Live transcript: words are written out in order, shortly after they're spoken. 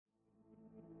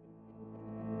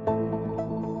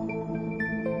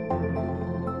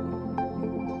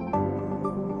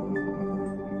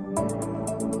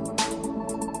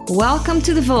Welcome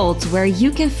to the Vault, where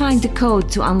you can find the code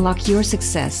to unlock your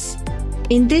success.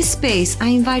 In this space, I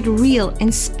invite real,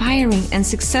 inspiring, and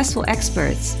successful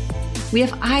experts. We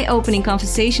have eye-opening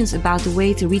conversations about the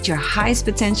way to reach your highest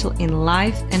potential in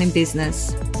life and in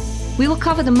business. We will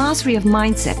cover the mastery of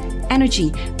mindset,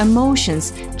 energy,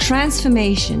 emotions,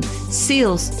 transformation,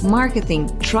 sales, marketing,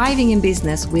 thriving in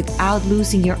business without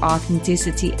losing your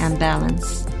authenticity and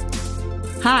balance.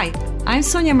 Hi, I'm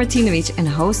Sonja Martinovic and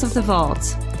host of The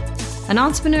Vault, an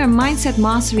entrepreneur mindset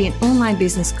mastery and online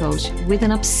business coach with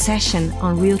an obsession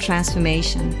on real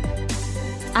transformation.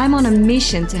 I'm on a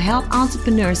mission to help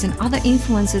entrepreneurs and other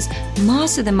influencers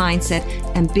master the mindset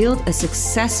and build a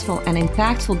successful and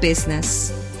impactful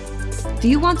business. Do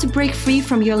you want to break free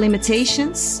from your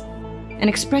limitations and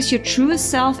express your truest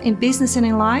self in business and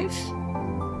in life?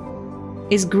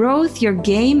 Is growth your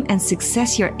game and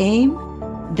success your aim?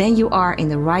 Then you are in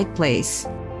the right place.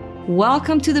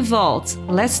 Welcome to the Vault.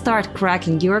 Let's start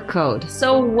cracking your code.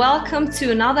 So welcome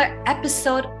to another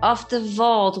episode of the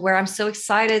Vault, where I'm so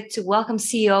excited to welcome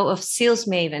CEO of Sales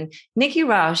Maven. Nikki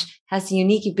Rausch has the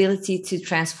unique ability to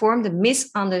transform the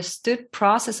misunderstood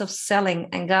process of selling.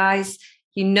 And guys,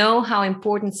 you know how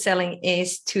important selling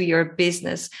is to your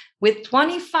business. With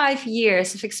 25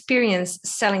 years of experience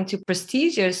selling to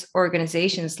prestigious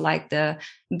organizations like the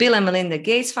Bill and Melinda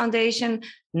Gates Foundation,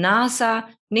 NASA,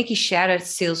 Nikki shattered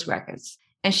sales records,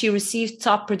 and she received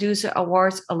top producer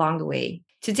awards along the way.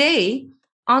 Today,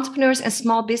 entrepreneurs and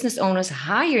small business owners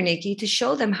hire Nikki to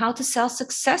show them how to sell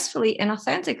successfully and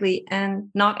authentically and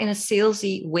not in a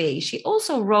salesy way. She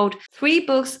also wrote 3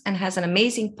 books and has an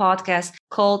amazing podcast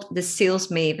called The Sales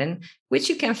Maven, which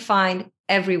you can find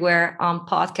everywhere on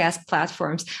podcast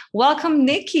platforms. Welcome,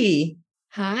 Nikki.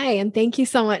 Hi, and thank you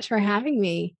so much for having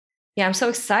me. Yeah, I'm so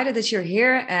excited that you're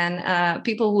here. And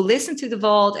people who listen to The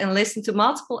Vault and listen to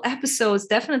multiple episodes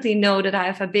definitely know that I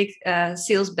have a big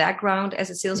sales background as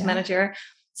a sales manager.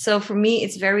 So for me,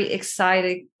 it's very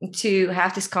exciting to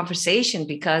have this conversation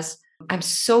because I'm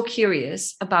so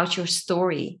curious about your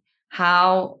story.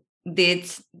 How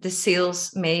did the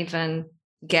Sales Maven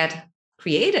get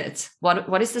created?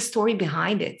 What is the story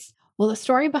behind it? Well, the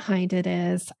story behind it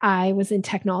is I was in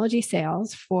technology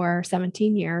sales for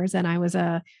 17 years, and I was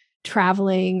a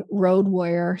traveling road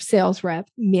warrior sales rep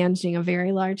managing a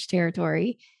very large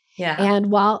territory. Yeah.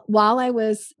 And while I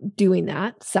was doing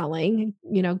that, selling,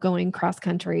 going cross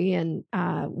country and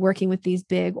working with these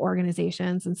big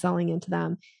organizations and selling into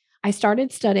them, I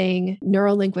started studying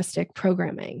neuro-linguistic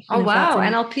programming. Oh, wow.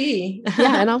 NLP.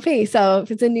 Yeah, NLP. So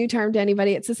if it's a new term to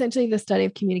anybody, it's essentially the study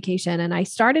of communication. And I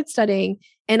started studying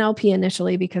NLP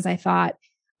initially because I thought,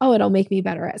 oh, it'll make me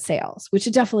better at sales, which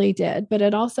it definitely did. But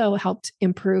it also helped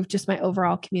improve just my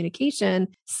overall communication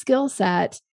skill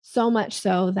set, so much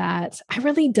so that I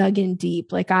really dug in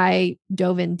deep. Like I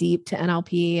dove in deep to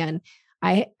NLP, and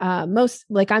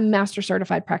I'm master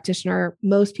certified practitioner.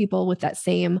 Most people with that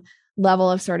same level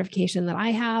of certification that I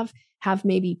have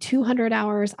maybe 200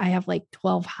 hours. I have like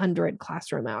 1,200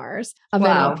 classroom hours of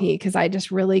NLP because I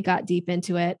just really got deep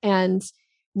into it and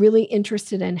really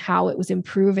interested in how it was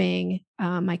improving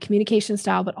my communication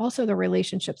style, but also the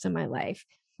relationships in my life.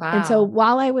 Wow. And so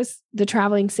while I was the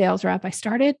traveling sales rep, I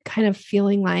started kind of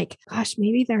feeling like, gosh,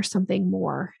 maybe there's something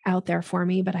more out there for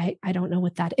me, but I don't know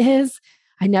what that is.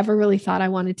 I never really thought I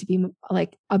wanted to be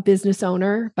like a business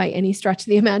owner by any stretch of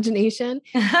the imagination.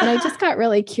 But I just got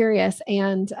really curious,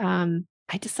 and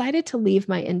I decided to leave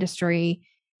my industry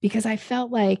because I felt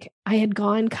like I had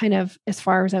gone kind of as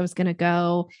far as I was going to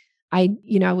go. I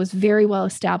was very well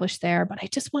established there, but I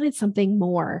just wanted something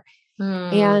more.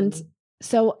 And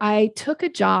so I took a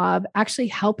job actually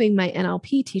helping my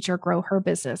NLP teacher grow her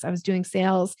business. I was doing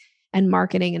sales and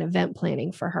marketing and event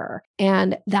planning for her.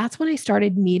 And that's when I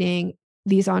started meeting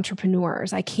these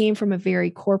entrepreneurs. I came from a very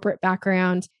corporate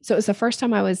background. So it was the first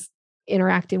time I was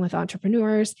interacting with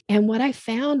entrepreneurs. And what I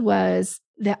found was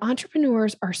that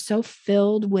entrepreneurs are so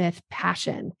filled with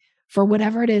passion for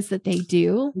whatever it is that they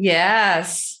do.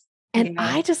 Yes. And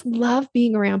I just love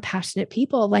being around passionate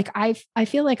people. Like I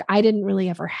feel like I didn't really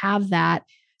ever have that.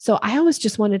 So I always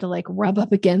just wanted to like rub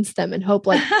up against them and hope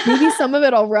like maybe some of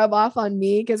it will rub off on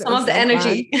me because some of the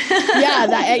energy. Yeah,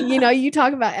 that you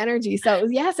talk about energy. So it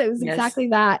was exactly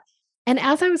that. And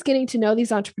as I was getting to know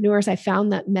these entrepreneurs, I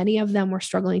found that many of them were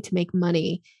struggling to make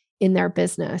money in their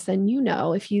business. And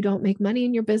if you don't make money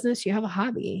in your business, you have a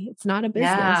hobby. It's not a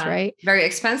business, right? Very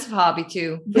expensive hobby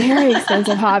too. Very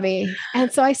expensive hobby.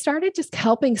 And so I started just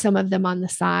helping some of them on the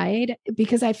side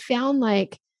because I found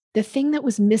like the thing that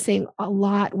was missing a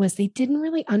lot was they didn't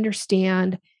really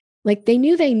understand like they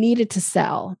knew they needed to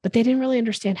sell, but they didn't really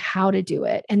understand how to do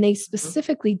it. And they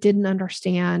specifically didn't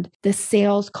understand the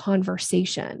sales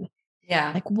conversation.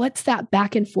 Yeah. Like what's that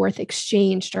back and forth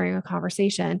exchange during a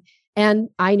conversation? And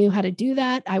I knew how to do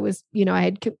that. I was,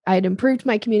 I had improved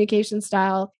my communication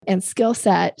style and skill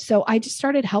set. So I just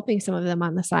started helping some of them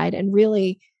on the side. And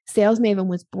really, Sales Maven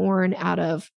was born out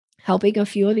of helping a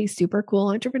few of these super cool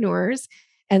entrepreneurs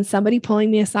and somebody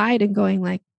pulling me aside and going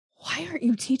like, why aren't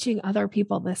you teaching other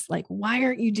people this? Like, why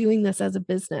aren't you doing this as a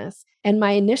business? And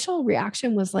my initial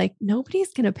reaction was like,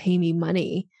 nobody's going to pay me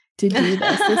money to do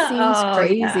this. This seems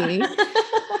crazy. Yeah.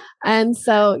 And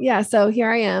so, so here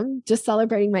I am just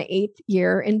celebrating my 8th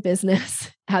year in business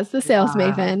as the sales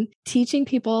maven, teaching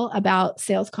people about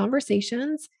sales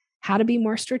conversations, how to be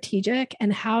more strategic,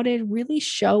 and how to really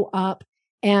show up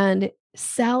and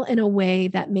sell in a way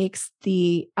that makes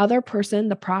the other person,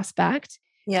 the prospect,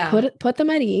 put them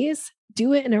at ease,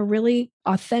 do it in a really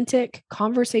authentic,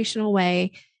 conversational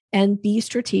way, and be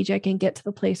strategic and get to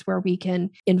the place where we can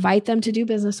invite them to do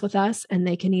business with us and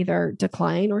they can either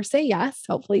decline or say yes,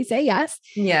 hopefully say yes.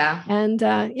 Yeah. And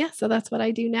so that's what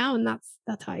I do now. And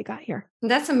that's how I got here.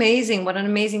 That's amazing. What an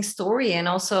amazing story. And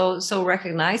also so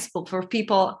recognizable for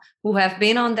people who have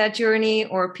been on that journey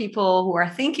or people who are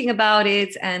thinking about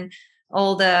it, and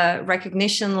all the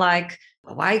recognition, like,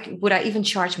 why would I even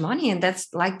charge money? And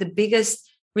that's like the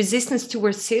biggest resistance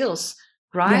towards sales.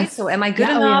 Right. Yes. So am I good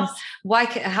enough?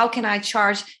 Yes. How can I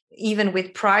charge even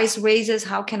with price raises?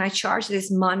 How can I charge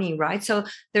this money? Right. So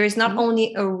there is not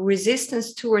only a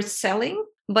resistance towards selling,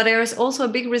 but there is also a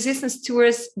big resistance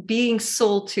towards being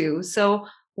sold to. So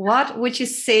what would you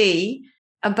say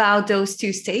about those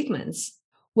two statements?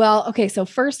 Well, okay. So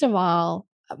first of all,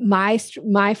 my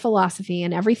philosophy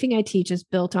and everything I teach is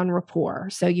built on rapport.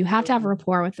 So you have to have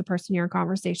rapport with the person you're in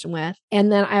conversation with.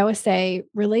 And then I always say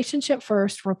relationship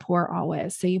first, rapport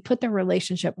always. So you put the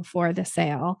relationship before the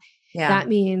sale. Yeah. That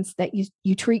means that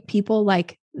you treat people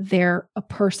like they're a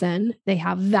person, they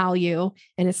have value,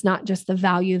 and it's not just the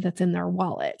value that's in their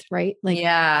wallet, right? Like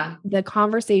the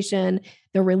conversation,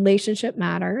 the relationship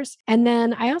matters. And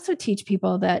then I also teach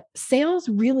people that sales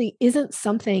really isn't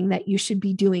something that you should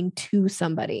be doing to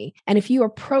somebody. And if you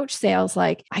approach sales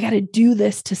like, I got to do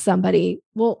this to somebody,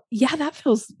 well, yeah, that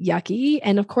feels yucky.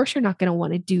 And of course, you're not going to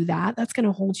want to do that. That's going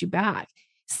to hold you back.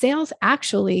 Sales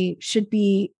actually should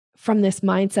be from this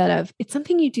mindset of it's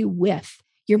something you do with.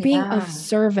 You're being of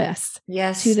service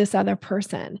to this other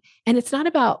person. And it's not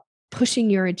about pushing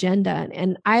your agenda.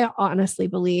 And I honestly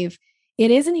believe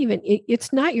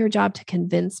it's not your job to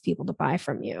convince people to buy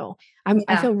from you.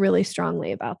 I feel really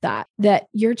strongly about that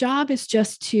your job is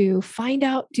just to find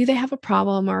out, do they have a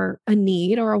problem or a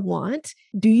need or a want?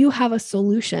 Do you have a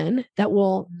solution that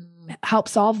will help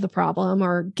solve the problem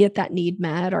or get that need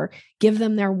met or give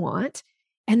them their want?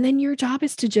 And then your job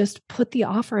is to just put the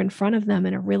offer in front of them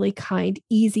in a really kind,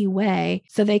 easy way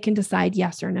so they can decide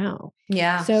yes or no.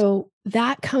 Yeah. So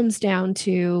that comes down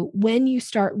to when you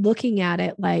start looking at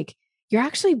it like you're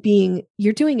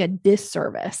doing a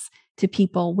disservice to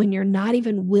people when you're not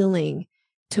even willing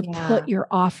to put your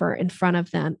offer in front of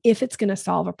them if it's going to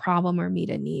solve a problem or meet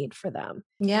a need for them.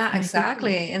 Yeah,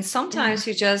 exactly. And sometimes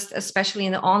you just, especially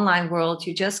in the online world,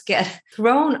 you just get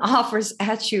thrown offers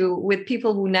at you with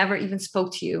people who never even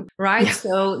spoke to you, right? Yeah.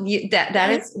 So that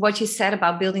is what you said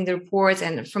about building the reports.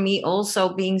 And for me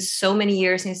also being so many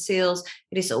years in sales,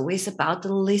 it is always about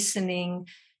the listening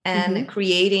and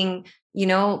creating,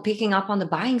 picking up on the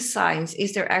buying signs.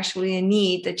 Is there actually a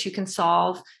need that you can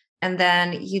solve? And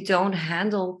then you don't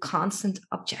handle constant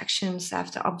objections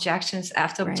after objections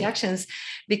after objections,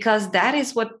 because that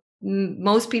is what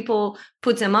most people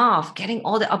put them off, getting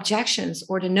all the objections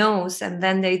or the no's, and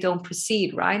then they don't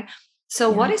proceed, right?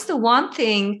 So what is the one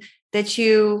thing that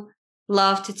you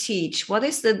love to teach? What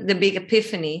is the big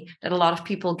epiphany that a lot of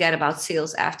people get about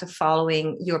sales after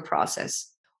following your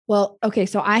process? Well, okay.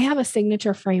 So I have a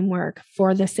signature framework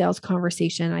for the sales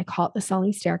conversation. I call it the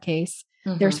selling staircase.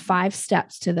 There's 5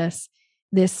 steps to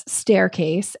this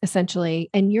staircase, essentially.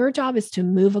 And your job is to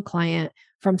move a client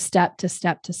from step to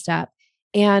step to step.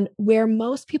 And where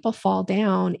most people fall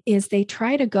down is they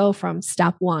try to go from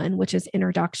step 1, which is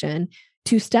introduction,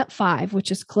 to step 5,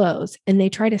 which is close. And they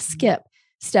try to skip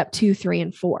step 2, 3,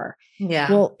 and 4. Yeah.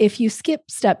 Well, if you skip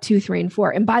step 2, 3, and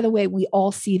 4, and by the way, we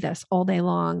all see this all day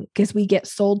long because we get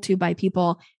sold to by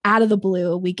people out of the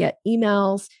blue. We get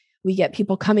emails, we get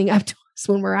people coming up to us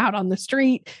when we're out on the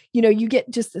street. You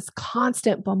get just this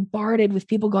constant bombarded with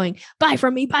people going, buy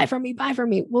from me, buy from me, buy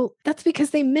from me. Well, that's because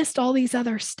they missed all these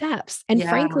other steps. And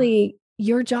frankly,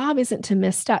 your job isn't to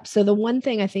miss steps. So the one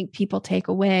thing I think people take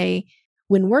away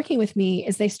when working with me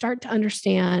is they start to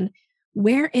understand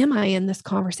where am I in this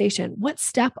conversation? What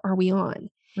step are we on?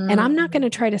 And I'm not going to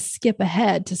try to skip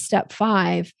ahead to step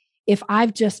 5 if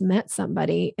I've just met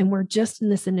somebody and we're just in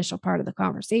this initial part of the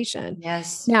conversation.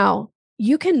 Yes. Now,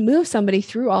 you can move somebody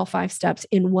through all 5 steps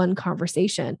in one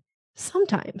conversation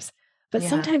sometimes, but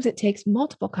sometimes it takes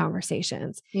multiple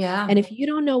conversations. Yeah. And if you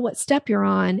don't know what step you're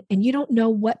on and you don't know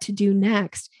what to do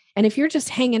next, and if you're just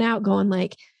hanging out going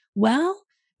like, well,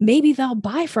 maybe they'll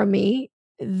buy from me,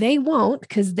 they won't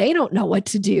because they don't know what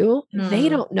to do. They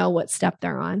don't know what step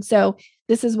they're on. So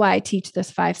this is why I teach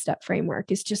this 5-step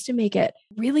framework, is just to make it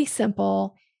really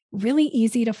simple, really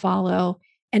easy to follow.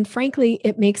 And frankly,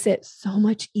 it makes it so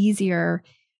much easier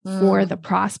for the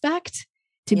prospect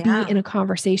to be in a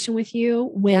conversation with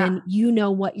you when you know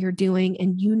what you're doing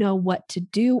and you know what to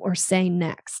do or say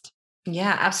next.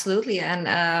 Yeah, absolutely. And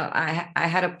I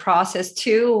had a process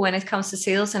too when it comes to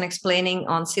sales and explaining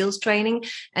on sales training.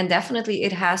 And definitely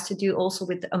it has to do also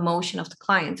with the emotion of the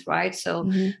client, right?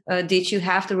 So did you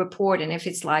have the rapport? And if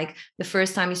it's like the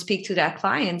first time you speak to that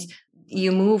client,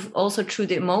 you move also through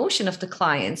the emotion of the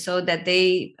client so that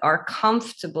they are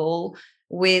comfortable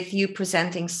with you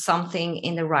presenting something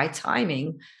in the right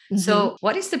timing. So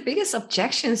what is the biggest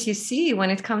objections you see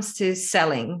when it comes to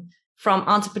selling from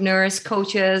entrepreneurs,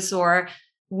 coaches, or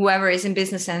whoever is in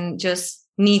business and just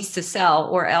needs to sell,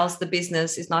 or else the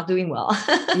business is not doing well?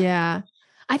 Yeah.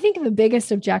 I think the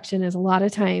biggest objection is a lot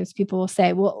of times people will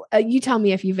say, well, you tell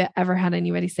me if you've ever had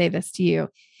anybody say this to you,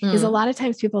 is a lot of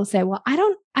times people will say, well, I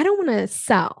don't want to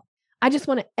sell. I just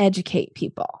want to educate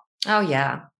people. Oh,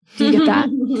 yeah. Do you get that?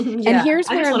 And here's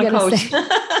where I'm going to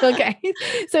say, okay.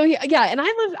 So yeah. And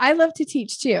I love to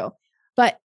teach too,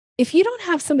 but if you don't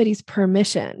have somebody's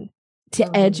permission to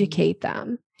educate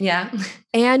them,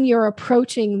 and you're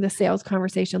approaching the sales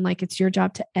conversation like it's your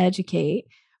job to educate.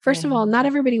 First of all, not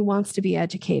everybody wants to be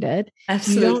educated.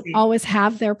 Absolutely. You don't always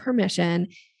have their permission.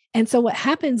 And so what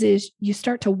happens is you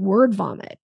start to word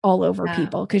vomit all over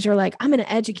people because you're like, I'm going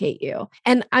to educate you.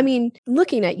 And I mean,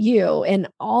 looking at you and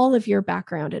all of your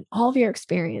background and all of your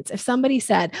experience, if somebody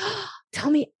said,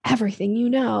 tell me everything you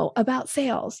know about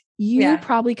sales, you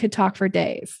probably could talk for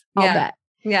days. I'll bet.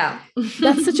 Yeah.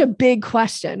 That's such a big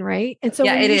question, right? And so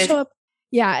when you is. show up,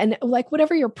 and like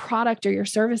whatever your product or your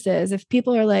service is, if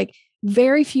people are like,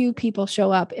 very few people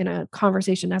show up in a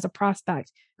conversation as a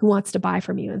prospect who wants to buy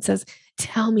from you and says,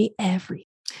 tell me everything.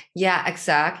 Yeah,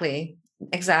 exactly.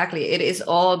 Exactly. It is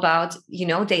all about,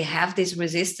 they have this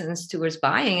resistance towards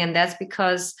buying. And that's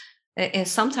because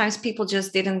sometimes people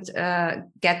just didn't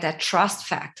get that trust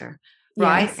factor.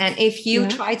 Right. Yes. And if you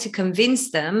try to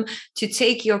convince them to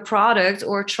take your product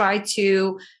or try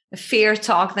to fear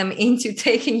talk them into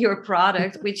taking your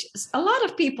product, which a lot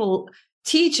of people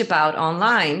teach about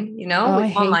online,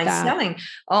 with online selling.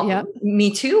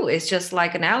 Me too. It's just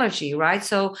like an allergy, right?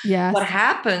 So what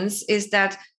happens is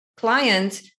that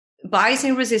client buys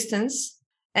in resistance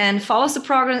and follows the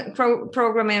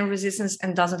program in resistance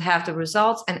and doesn't have the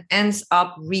results and ends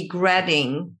up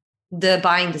regretting the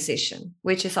buying decision,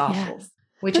 which is awful. Yes.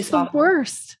 Which That's is the awful.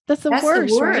 worst. That's the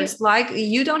worst. Right? Like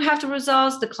you don't have the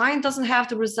results. The client doesn't have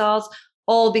the results,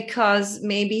 all because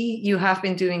maybe you have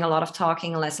been doing a lot of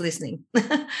talking and less listening.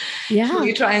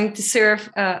 You're trying to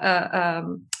serve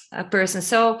a person.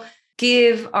 So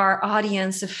give our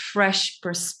audience a fresh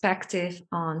perspective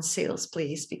on sales,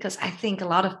 please, because I think a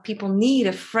lot of people need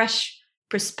a fresh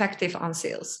perspective on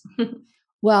sales.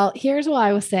 Well, here's what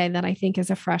I will say that I think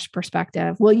is a fresh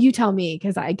perspective. Well, you tell me,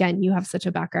 because again, you have such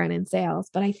a background in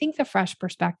sales, but I think the fresh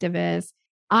perspective is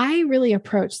I really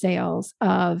approach sales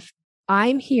of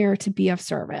I'm here to be of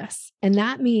service. And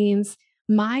that means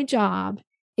my job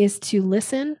is to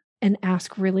listen and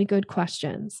ask really good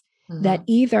questions that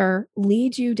either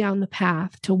lead you down the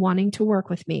path to wanting to work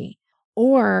with me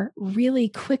or really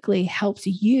quickly helps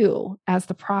you as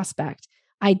the prospect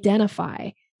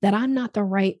identify that I'm not the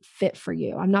right fit for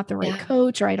you. I'm not the right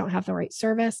coach, or I don't have the right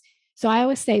service. So I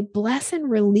always say, bless and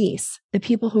release the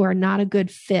people who are not a good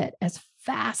fit as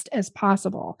fast as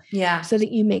possible. So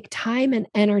that you make time and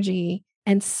energy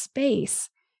and space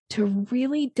to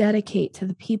really dedicate to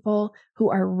the people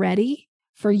who are ready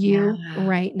for you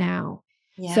right now.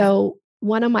 So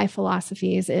one of my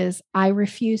philosophies is I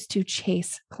refuse to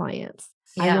chase clients.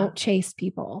 I won't chase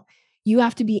people. You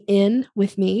have to be in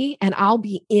with me and I'll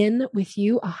be in with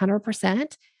you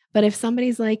 100%. But if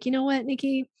somebody's like, you know what,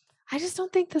 Nikki, I just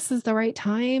don't think this is the right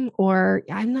time, or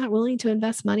I'm not willing to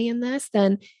invest money in this,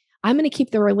 then I'm going to keep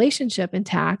the relationship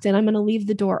intact and I'm going to leave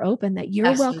the door open that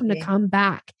you're welcome to come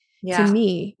back to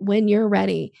me when you're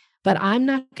ready, but I'm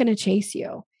not going to chase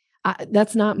you.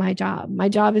 That's not my job. My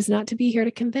job is not to be here to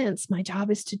convince. My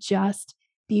job is to just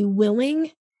be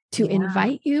willing to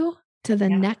invite you to the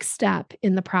next step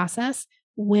in the process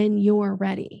when you're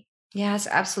ready. Yes,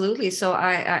 absolutely. So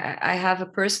I have a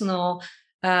personal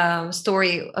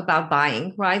story about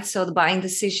buying, right? So the buying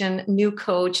decision, new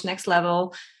coach, next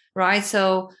level, right?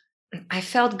 So I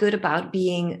felt good about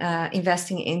being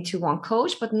investing into one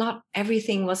coach, but not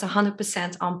everything was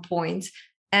 100% on point.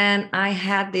 And I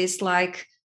had this like,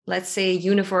 let's say,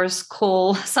 universe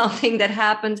call, something that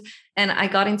happened. And I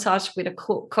got in touch with a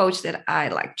coach that I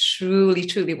like truly,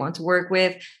 truly want to work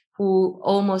with, who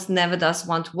almost never does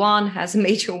one-to-one, has a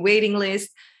major waiting list,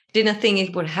 didn't think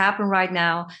it would happen right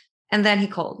now. And then he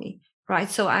called me, right?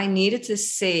 So I needed to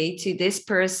say to this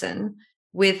person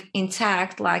with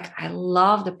intact, like, I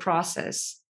love the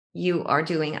process you are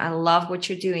doing. I love what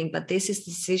you're doing, but this is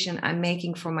the decision I'm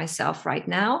making for myself right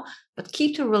now. But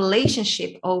keep the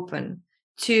relationship open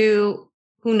to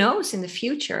who knows in the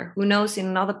future, who knows in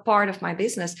another part of my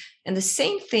business. And the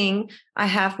same thing I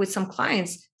have with some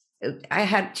clients. I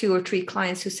had 2 or 3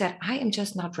 clients who said, I am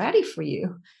just not ready for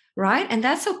you. Right. And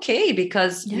that's okay,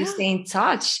 because you stay in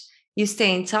touch. You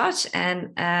stay in touch.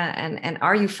 And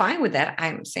are you fine with that?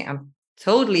 I'm saying I'm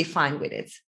totally fine with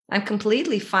it. I'm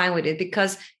completely fine with it,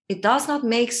 because it does not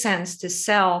make sense to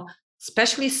sell,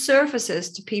 especially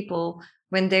services, to people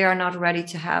when they are not ready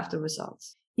to have the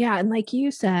results. Yeah. And like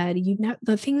you said,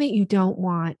 the thing that you don't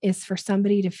want is for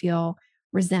somebody to feel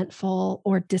resentful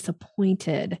or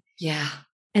disappointed. Yeah.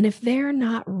 And if they're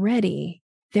not ready,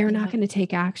 they're not going to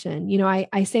take action. You know,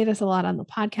 I say this a lot on the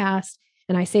podcast,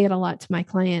 and I say it a lot to my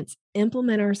clients.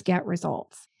 Implementers get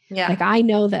results. Yeah. Like, I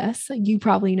know this. You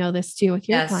probably know this too with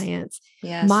your clients.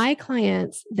 Yes. My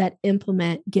clients that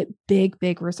implement get big,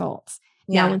 big results.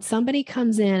 Yeah. Now, when somebody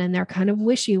comes in and they're kind of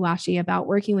wishy-washy about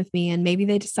working with me, and maybe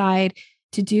they decide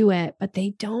to do it, but they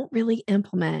don't really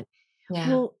implement. Yeah.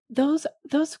 Well, those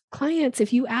clients,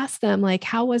 if you ask them, like,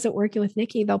 how was it working with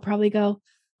Nikki? They'll probably go,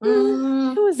 it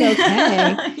was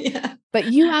okay. Yeah.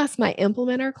 But you ask my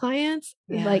implementer clients,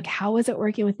 like, how was it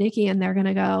working with Nikki? And they're going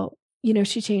to go, you know,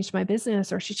 she changed my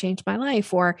business, or she changed my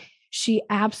life, or she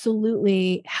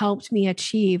absolutely helped me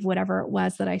achieve whatever it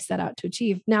was that I set out to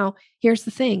achieve. Now, here's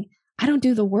the thing. I don't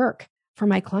do the work for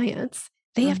my clients.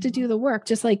 They have to do the work,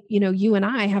 just like, you know, you and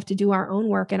I have to do our own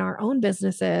work in our own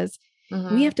businesses.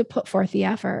 We have to put forth the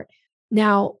effort.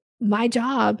 Now, my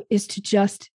job is to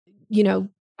just, you know,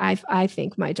 I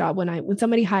think my job when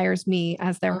somebody hires me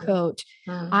as their coach,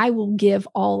 I will give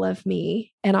all of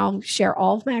me, and I'll share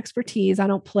all of my expertise. I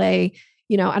don't play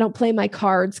my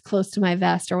cards close to my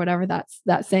vest, or whatever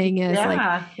that saying is.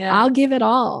 I'll give it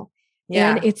all.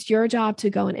 Yeah. And it's your job to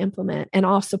go and implement, and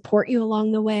I'll support you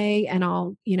along the way, and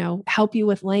I'll, you know, help you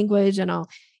with language, and I'll,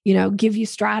 you know, give you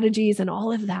strategies and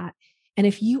all of that. And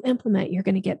if you implement, you're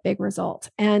going to get big results.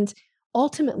 And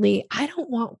ultimately, I don't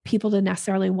want people to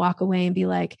necessarily walk away and be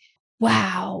like,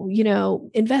 wow, you know,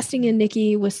 investing in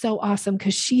Nikki was so awesome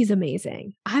because she's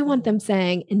amazing. I want them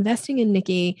saying, investing in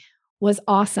Nikki was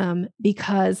awesome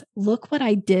because look what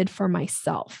I did for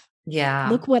myself. Yeah.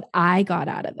 Look what I got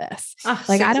out of this.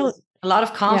 A lot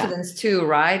of confidence too,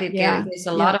 right? It gives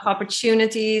a lot of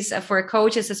opportunities for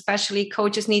coaches, especially.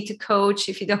 Coaches need to coach.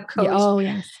 If you don't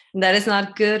coach, that is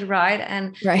not good, right?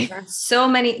 And there are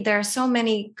so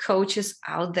many coaches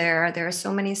out there. There are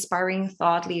so many inspiring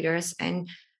thought leaders. And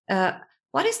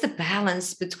what is the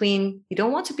balance between, you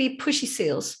don't want to be pushy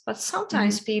sales, but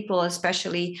sometimes people,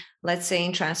 especially, let's say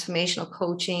in transformational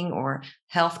coaching or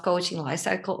health coaching,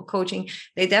 lifestyle coaching,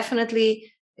 they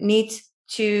definitely need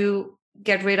to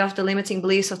get rid of the limiting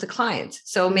beliefs of the client.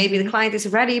 So maybe the client is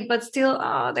ready, but still,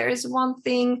 there is one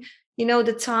thing, you know,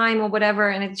 the time or whatever,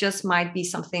 and it just might be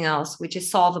something else, which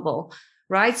is solvable,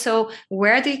 right? So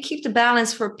where do you keep the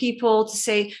balance for people to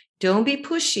say, don't be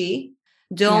pushy,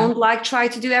 don't try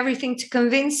to do everything to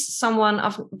convince someone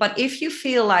but if you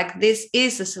feel like this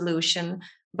is a solution,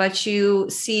 but you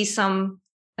see some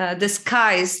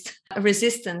disguised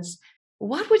resistance,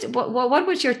 what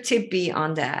would your tip be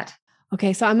on that?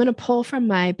 Okay, so I'm going to pull from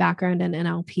my background in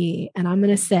NLP, and I'm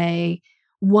going to say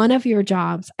one of your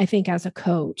jobs, I think, as a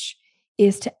coach,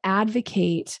 is to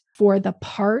advocate for the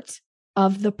part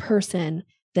of the person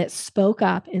that spoke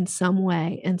up in some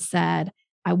way and said,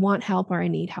 I want help, or I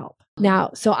need help.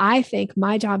 Now, so I think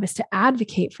my job is to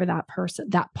advocate for that person,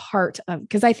 that part of,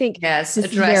 because I think this is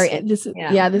very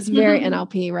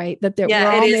NLP, right? That we're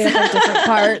all made up of different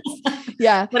parts.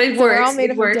 Yeah. But it works. We're all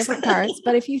made up of different parts.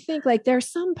 But if you think like there's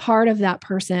some part of that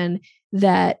person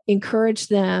that encouraged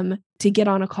them to get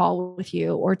on a call with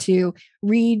you, or to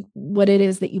read what it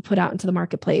is that you put out into the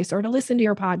marketplace, or to listen to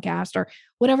your podcast, or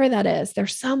whatever that is,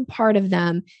 there's some part of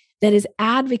them that is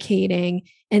advocating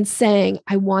and saying,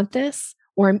 I want this,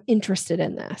 or I'm interested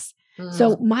in this.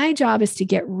 So my job is to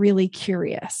get really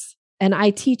curious. And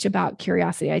I teach about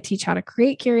curiosity. I teach how to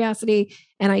create curiosity,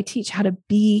 and I teach how to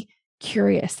be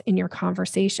curious in your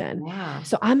conversation. Wow.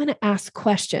 So I'm going to ask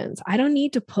questions. I don't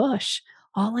need to push.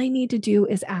 All I need to do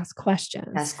is ask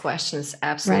questions. Ask questions.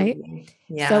 Absolutely. Right?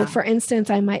 Yeah. So for instance,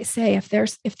 I might say, if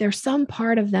there's some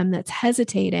part of them that's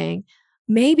hesitating,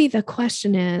 maybe the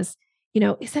question is,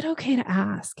 is it okay to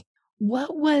ask,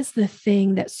 what was the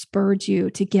thing that spurred you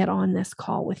to get on this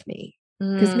call with me?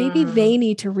 Because maybe they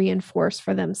need to reinforce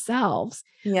for themselves,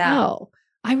 oh,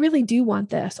 I really do want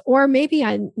this. Or maybe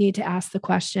I need to ask the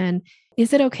question,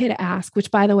 is it okay to ask?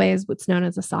 Which, by the way, is what's known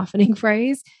as a softening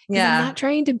phrase. Because I'm not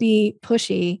trying to be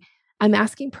pushy. I'm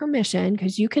asking permission,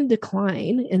 because you can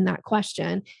decline in that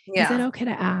question. Is it okay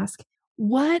to ask?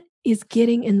 What is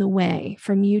getting in the way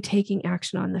from you taking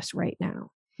action on this right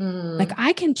now? Like,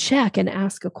 I can check and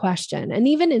ask a question. And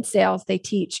even in sales, they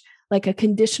teach like a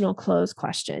conditional close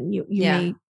question. You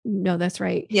may know this,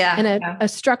 right? Yeah. And a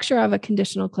structure of a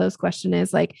conditional close question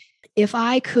is like, if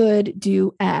I could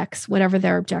do X, whatever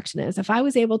their objection is, if I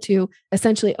was able to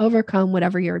essentially overcome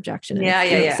whatever your objection is,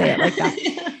 say it like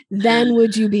that, then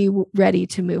would you be ready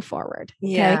to move forward?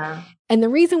 Okay. Yeah. And the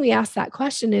reason we ask that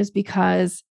question is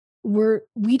because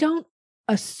we don't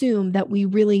assume that we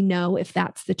really know if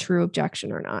that's the true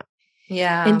objection or not.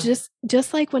 Yeah. And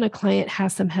just like when a client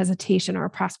has some hesitation or a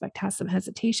prospect has some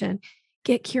hesitation,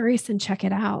 get curious and check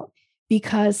it out,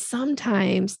 because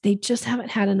sometimes they just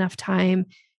haven't had enough time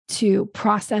to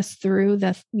process through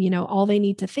all they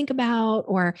need to think about,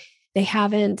 or they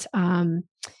haven't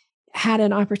had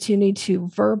an opportunity to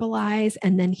verbalize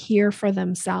and then hear for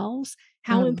themselves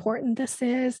how important this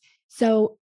is.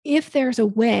 So if there's a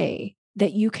way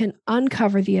that you can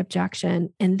uncover the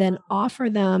objection and then offer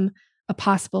them a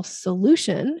possible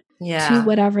solution to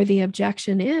whatever the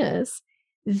objection is,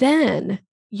 then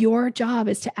your job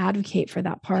is to advocate for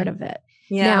that part of it.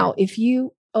 Yeah. Now, if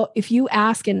you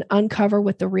ask and uncover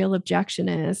what the real objection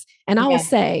is, and I will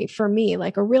say, for me,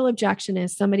 like, a real objection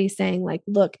is somebody saying like,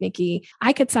 look, Nikki,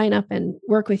 I could sign up and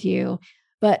work with you,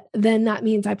 but then that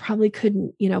means I probably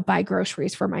couldn't, buy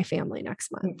groceries for my family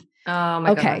next month. Oh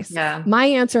my God. Yeah. My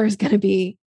answer is going to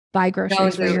be buy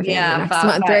groceries for your family next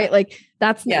month, right? Like,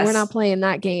 we're not playing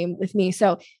that game with me.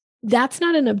 So that's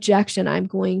not an objection I'm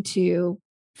going to,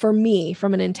 for me,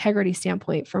 from an integrity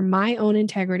standpoint, for my own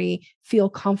integrity, feel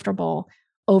comfortable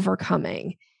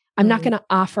overcoming. I'm not going to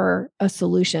offer a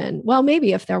solution. Well,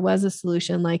 maybe if there was a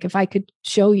solution, like if I could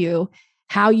show you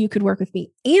how you could work with me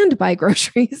and buy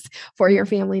groceries for your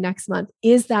family next month,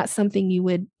 is that something you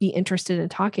would be interested in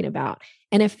talking about?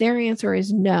 And if their answer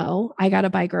is no, I got to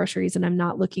buy groceries and I'm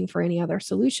not looking for any other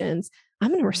solutions, I'm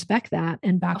going to respect that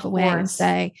and back away and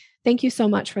say, thank you so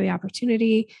much for the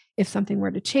opportunity. If something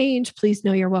were to change, please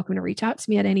know you're welcome to reach out to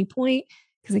me at any point.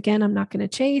 Because again, I'm not going to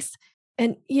chase.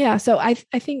 And so I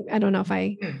think, I don't know if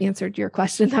I answered your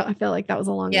question, though. I feel like that was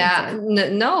a long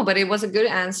answer. No, but it was a good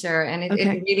answer. And it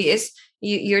really is,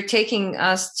 you're taking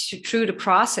us through the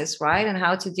process, right? And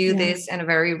how to do this in a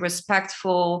very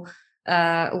respectful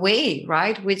way,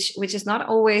 right? Which is not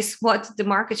always what the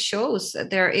market shows.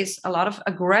 There is a lot of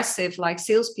aggressive, like,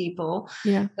 salespeople,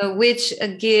 which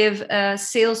give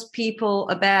salespeople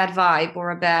a bad vibe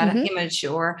or a bad image,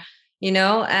 or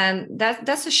and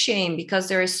that's a shame, because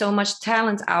there is so much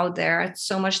talent out there,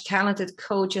 so much talented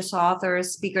coaches,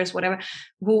 authors, speakers, whatever,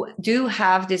 who do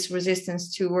have this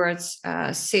resistance towards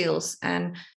sales.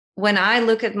 And when I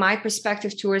look at my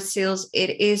perspective towards sales,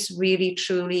 it is really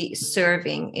truly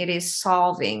serving. It is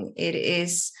solving. It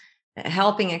is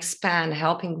helping expand,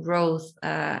 helping growth,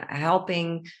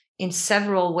 helping in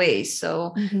several ways.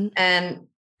 So, and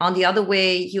on the other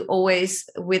way, you always,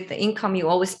 with the income, you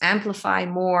always amplify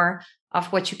more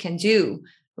of what you can do,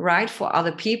 right, for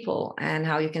other people and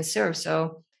how you can serve.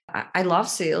 So I love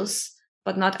sales,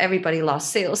 but not everybody loves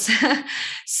sales.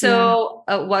 So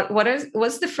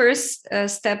what's the first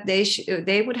step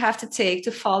they would have to take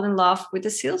to fall in love with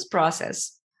the sales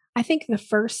process? I think the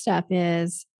first step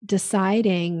is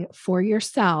deciding for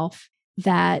yourself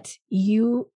that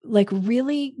you, like,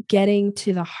 really getting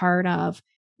to the heart of,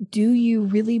 do you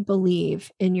really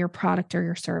believe in your product or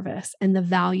your service and the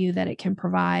value that it can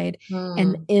provide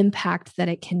and the impact that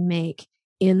it can make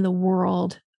in the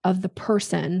world of the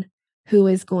person who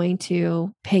is going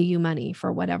to pay you money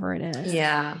for whatever it is?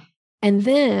 Yeah. And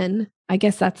then I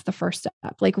guess that's the first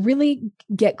step. Like, really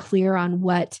get clear on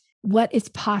what is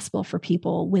possible for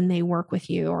people when they work with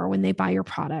you or when they buy your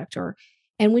product,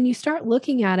 and when you start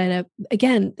looking at it,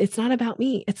 again, it's not about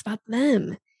me, it's about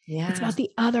them. Yeah. It's about the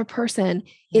other person.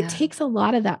 Yeah. It takes a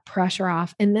lot of that pressure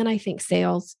off. And then I think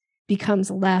sales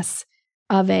becomes less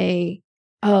of a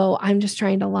oh, I'm just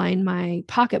trying to line my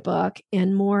pocketbook,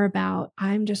 and more about,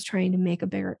 I'm just trying to make a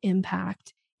bigger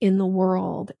impact in the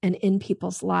world and in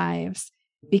people's lives,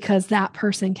 because that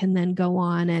person can then go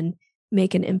on and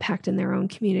make an impact in their own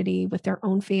community, with their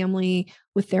own family,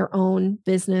 with their own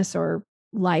business or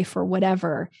life or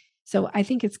whatever. So I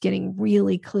think it's getting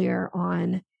really clear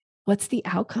on what's the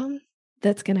outcome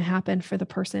that's going to happen for the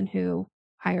person who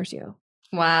hires you.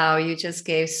 Wow, you just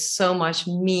gave so much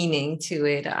meaning to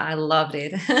it. I loved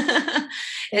it.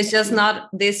 It's just not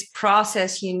this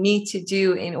process you need to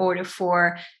do in order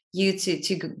for you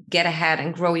to get ahead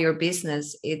and grow your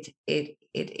business. It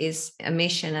is a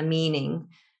mission, a meaning,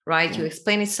 right? Yeah. You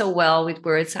explain it so well with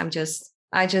words.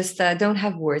 I just don't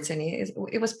have words, and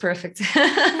it was perfect.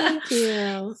 Thank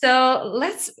you. So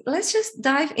let's just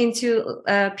dive into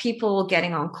people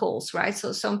getting on calls, right?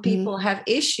 So some people have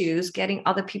issues getting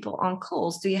other people on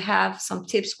calls. Do you have some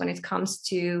tips when it comes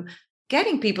to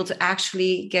getting people to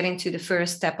actually get into the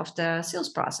first step of the sales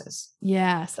process?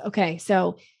 Yes. Okay.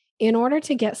 So in order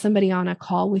to get somebody on a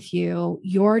call with you,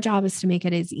 your job is to make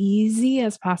it as easy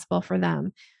as possible for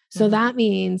them. So that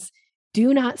means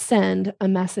do not send a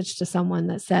message to someone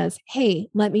that says, hey,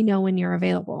 let me know when you're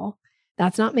available.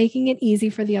 That's not making it easy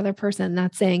for the other person.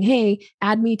 That's saying, hey,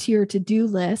 add me to your to-do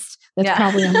list. That's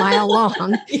probably a mile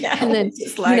long. And then,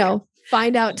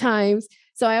 find out times.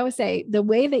 So I always say the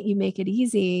way that you make it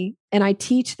easy, and I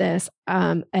teach this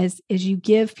as you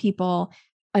give people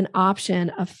an option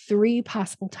of 3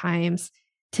 possible times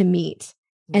to meet.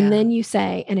 And then you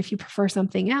say, and if you prefer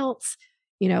something else,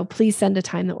 please send a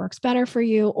time that works better for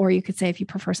you. Or you could say, if you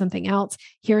prefer something else,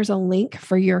 here's a link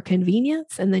for your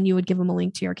convenience. And then you would give them a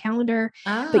link to your calendar,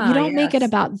 but you don't make it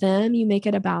about them. You make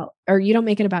it about, or you don't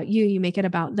make it about you make it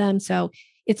about them. So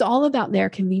it's all about their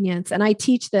convenience. And I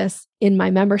teach this in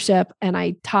my membership, and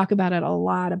I talk about it a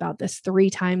lot, about this 3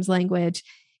 times language.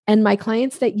 And my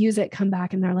clients that use it come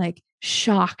back and they're like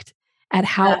shocked at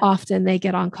how often they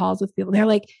get on calls with people. They're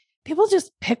like, people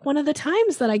just pick one of the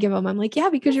times that I give them. I'm like, yeah,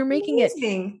 because you're making it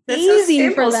easy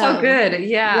for them. So good.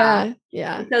 Yeah.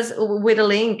 Because with a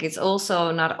link, it's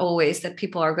also not always that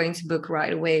people are going to book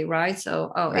right away, right?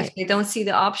 So, if they don't see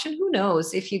the option, who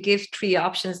knows? If you give 3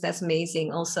 options, that's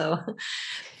amazing also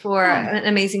for an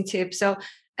amazing tip. So,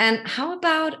 and how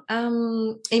about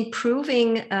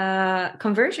improving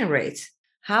conversion rates?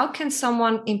 How can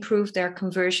someone improve their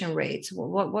conversion rates?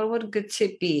 What would a good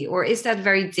tip be? Or is that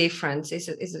very different? Is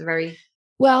it very...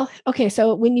 Well, okay.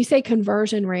 So when you say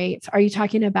conversion rates, are you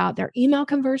talking about their email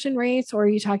conversion rates, or are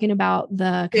you talking about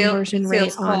the conversion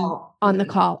rate on the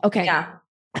call? Okay. Yeah.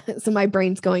 So my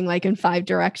brain's going like in 5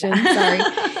 directions. Sorry.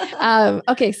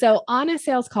 Okay. So on a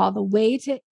sales call, the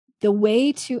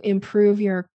way to improve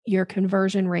your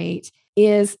conversion rate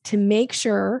is to make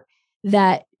sure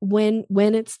that when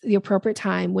it's the appropriate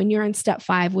time, when you're in step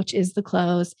 5, which is the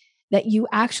close, that you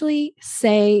actually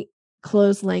say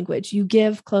close language. You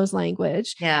give close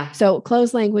language. Yeah. So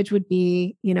close language would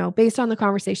be, based on the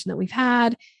conversation that we've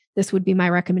had, this would be my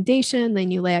recommendation.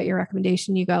 Then you lay out your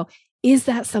recommendation. You go, is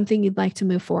that something you'd like to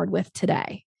move forward with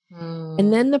today?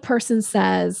 And then the person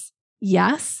says,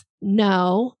 yes,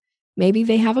 no, maybe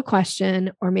they have a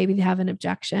question, or maybe they have an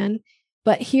objection.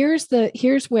 But here's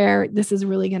where this is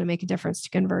really going to make a difference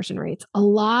to conversion rates. A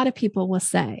lot of people will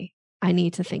say, I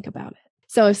need to think about it.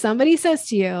 So if somebody says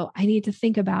to you, I need to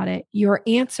think about it, your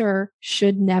answer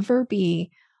should never be,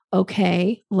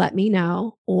 okay, let me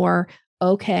know, or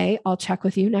okay, I'll check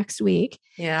with you next week.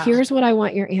 Yeah. Here's what I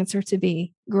want your answer to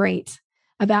be. Great.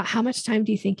 About how much time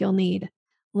do you think you'll need?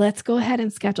 Let's go ahead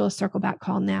and schedule a circle back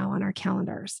call now on our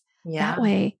calendars. Yeah. That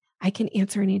way I can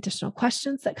answer any additional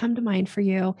questions that come to mind for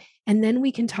you. And then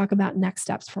we can talk about next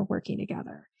steps for working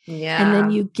together. Yeah. And then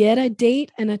you get a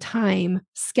date and a time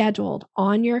scheduled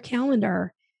on your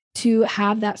calendar to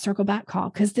have that circle back call.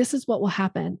 Because this is what will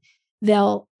happen.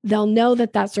 They'll know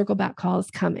that circle back call is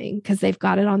coming because they've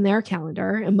got it on their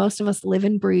calendar. And most of us live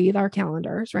and breathe our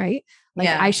calendars, right? Like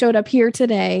I showed up here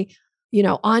today,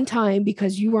 on time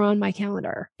because you were on my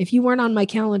calendar. If you weren't on my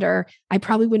calendar, I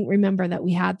probably wouldn't remember that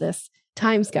we had this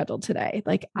time scheduled today.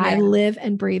 I live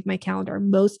and breathe my calendar.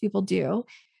 Most people do.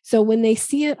 So when they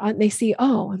see it, they see,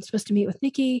 oh, I'm supposed to meet with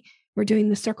Nikki. We're doing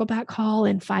the circle back call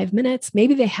in 5 minutes.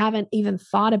 Maybe they haven't even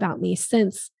thought about me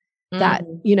since that,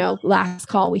 last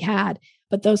call we had.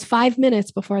 But those 5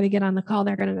 minutes before they get on the call,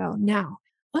 they're going to go, now,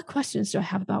 what questions do I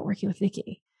have about working with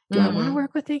Nikki? Do I want to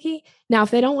work with Nikki? Now,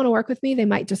 if they don't want to work with me, they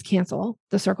might just cancel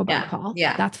the circle back call.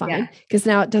 Yeah. That's fine. Because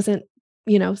now it doesn't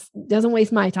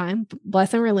waste my time.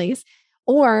 Bless and release.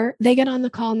 Or they get on the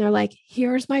call and they're like,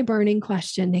 here's my burning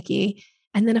question, Nikki.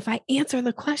 And then if I answer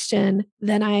the question,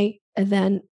 then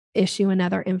issue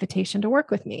another invitation to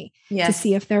work with me to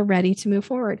see if they're ready to move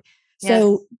forward.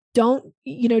 So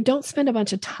don't spend a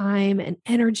bunch of time and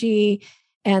energy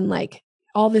and like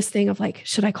all this thing of like,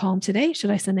 should I call them today?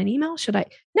 Should I send an email?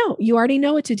 No, you already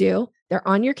know what to do. They're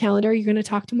on your calendar. You're going to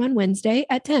talk to them on Wednesday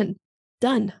at 10.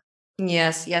 Done.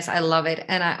 Yes. I love it.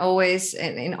 And I always,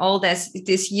 in all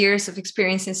this years of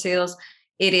experience in sales,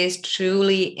 it is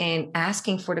truly in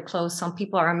asking for the close. Some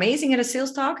people are amazing at a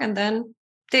sales talk and then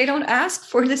they don't ask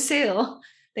for the sale.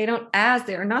 They don't ask,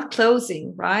 they're not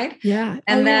closing, right? Yeah.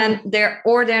 And then they're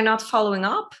not following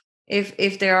up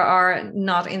if they are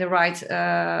not in the right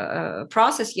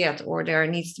process yet, or there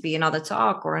needs to be another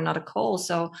talk or another call.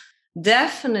 So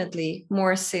definitely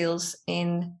more sales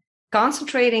in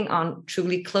concentrating on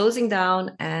truly closing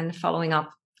down and following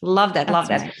up. Love that. Love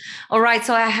that. Right. All right.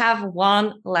 So I have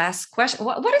one last question.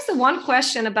 What is the one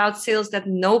question about sales that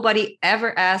nobody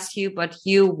ever asked you, but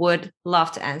you would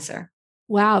love to answer?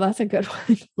 Wow, that's a good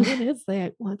one. What's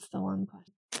the one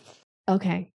question?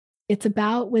 Okay. It's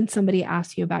about when somebody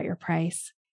asks you about your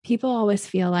price. People always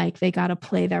feel like they got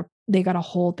to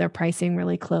hold their pricing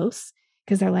really close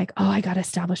because they're like, oh, I got to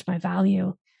establish my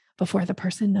value before the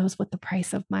person knows what the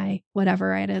price of my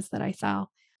whatever it is that I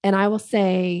sell. And I will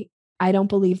say, I don't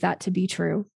believe that to be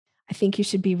true. I think you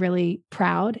should be really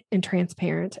proud and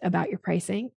transparent about your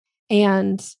pricing.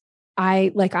 And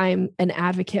I'm an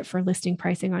advocate for listing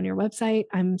pricing on your website.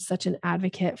 I'm such an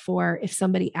advocate for if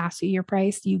somebody asks you your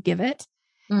price, you give it.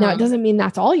 Mm-hmm. Now, it doesn't mean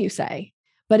that's all you say,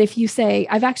 but if you say,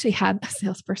 I've actually had a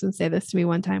salesperson say this to me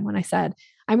one time when I said,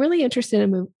 I'm really interested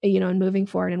in moving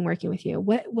forward and working with you.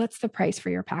 What's the price for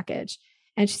your package?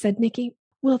 And she said, Nikki,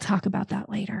 we'll talk about that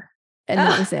later. And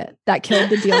that was it. That killed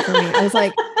the deal for me. I was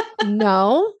like,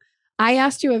 no, I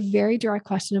asked you a very direct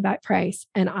question about price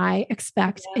and I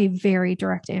expect a very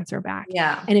direct answer back.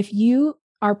 Yeah. And if you're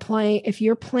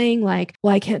playing like,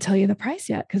 well, I can't tell you the price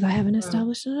yet because I haven't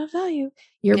established enough value.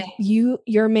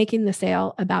 You're making the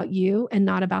sale about you and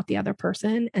not about the other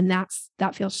person. And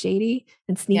that feels shady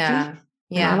and sneaky. Yeah.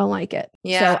 And I don't like it.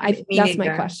 Yeah. So that's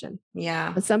my question.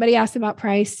 Yeah. When somebody asks about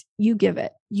price, you give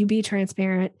it. You be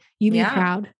transparent. You be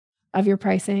proud of your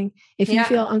pricing. If you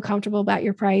feel uncomfortable about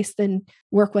your price, then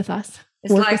work with us.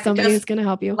 Work with somebody who's going to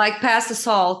help you. Like pass the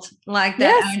salt, like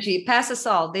that energy. Pass the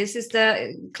salt. This is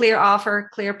the clear offer,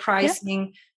 clear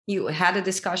pricing. You had a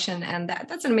discussion, and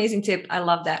that's an amazing tip. I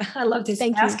love that. I love this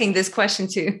asking this question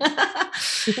too.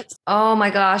 Oh my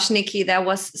gosh, Nikki, that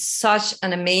was such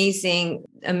an amazing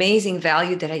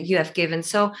value that you have given.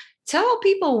 So tell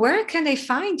people, where can they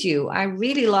find you? I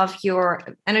really love your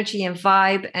energy and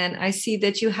vibe. And I see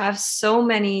that you have so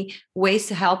many ways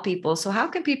to help people. So how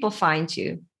can people find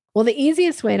you? Well, the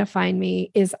easiest way to find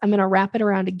me is I'm going to wrap it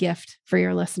around a gift for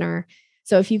your listener.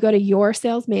 So if you go to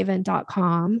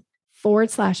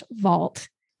yoursalesmaven.com/vault,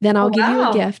 then I'll give you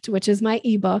a gift, which is my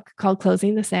ebook called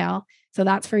Closing the Sale. So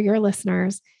that's for your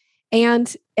listeners.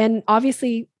 And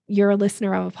obviously you're a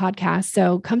listener of a podcast.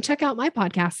 So come check out my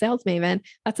podcast, Sales Maven.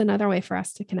 That's another way for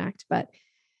us to connect, but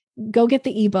go get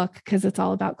the ebook because it's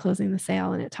all about closing the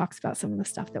sale. And it talks about some of the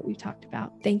stuff that we've talked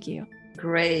about. Thank you.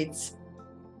 Great.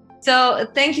 So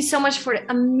thank you so much for the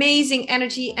amazing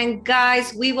energy. And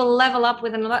guys, we will level up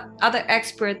with another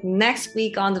expert next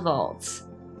week on The Vault.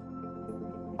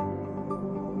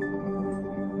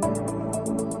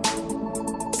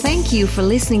 Thank you for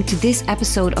listening to this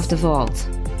episode of The Vault.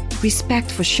 Respect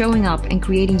for showing up and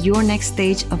creating your next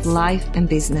stage of life and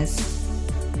business.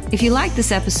 If you like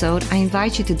this episode, I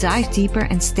invite you to dive deeper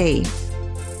and stay.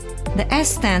 The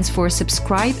S stands for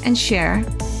subscribe and share.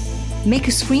 Make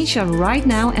a screenshot right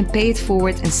now and pay it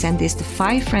forward and send this to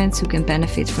 5 friends who can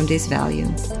benefit from this value.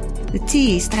 The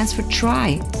T stands for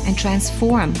try and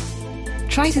transform.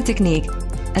 Try the technique,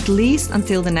 at least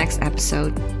until the next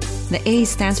episode. The A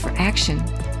stands for action.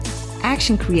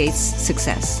 Action creates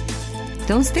success.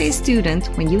 Don't stay a student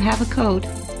when you have a code.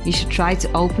 You should try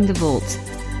to open the vault.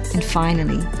 And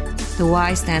finally, the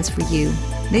Y stands for you.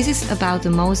 This is about the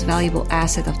most valuable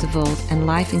asset of the vault and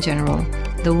life in general.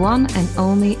 The one and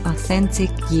only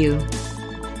authentic you.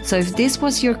 So if this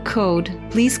was your code,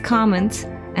 please comment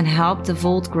and help the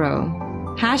vault grow.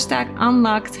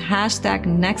 #unlocked,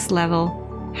 #next level,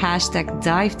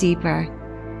 #dive deeper.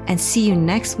 And see you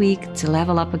next week to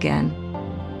level up again.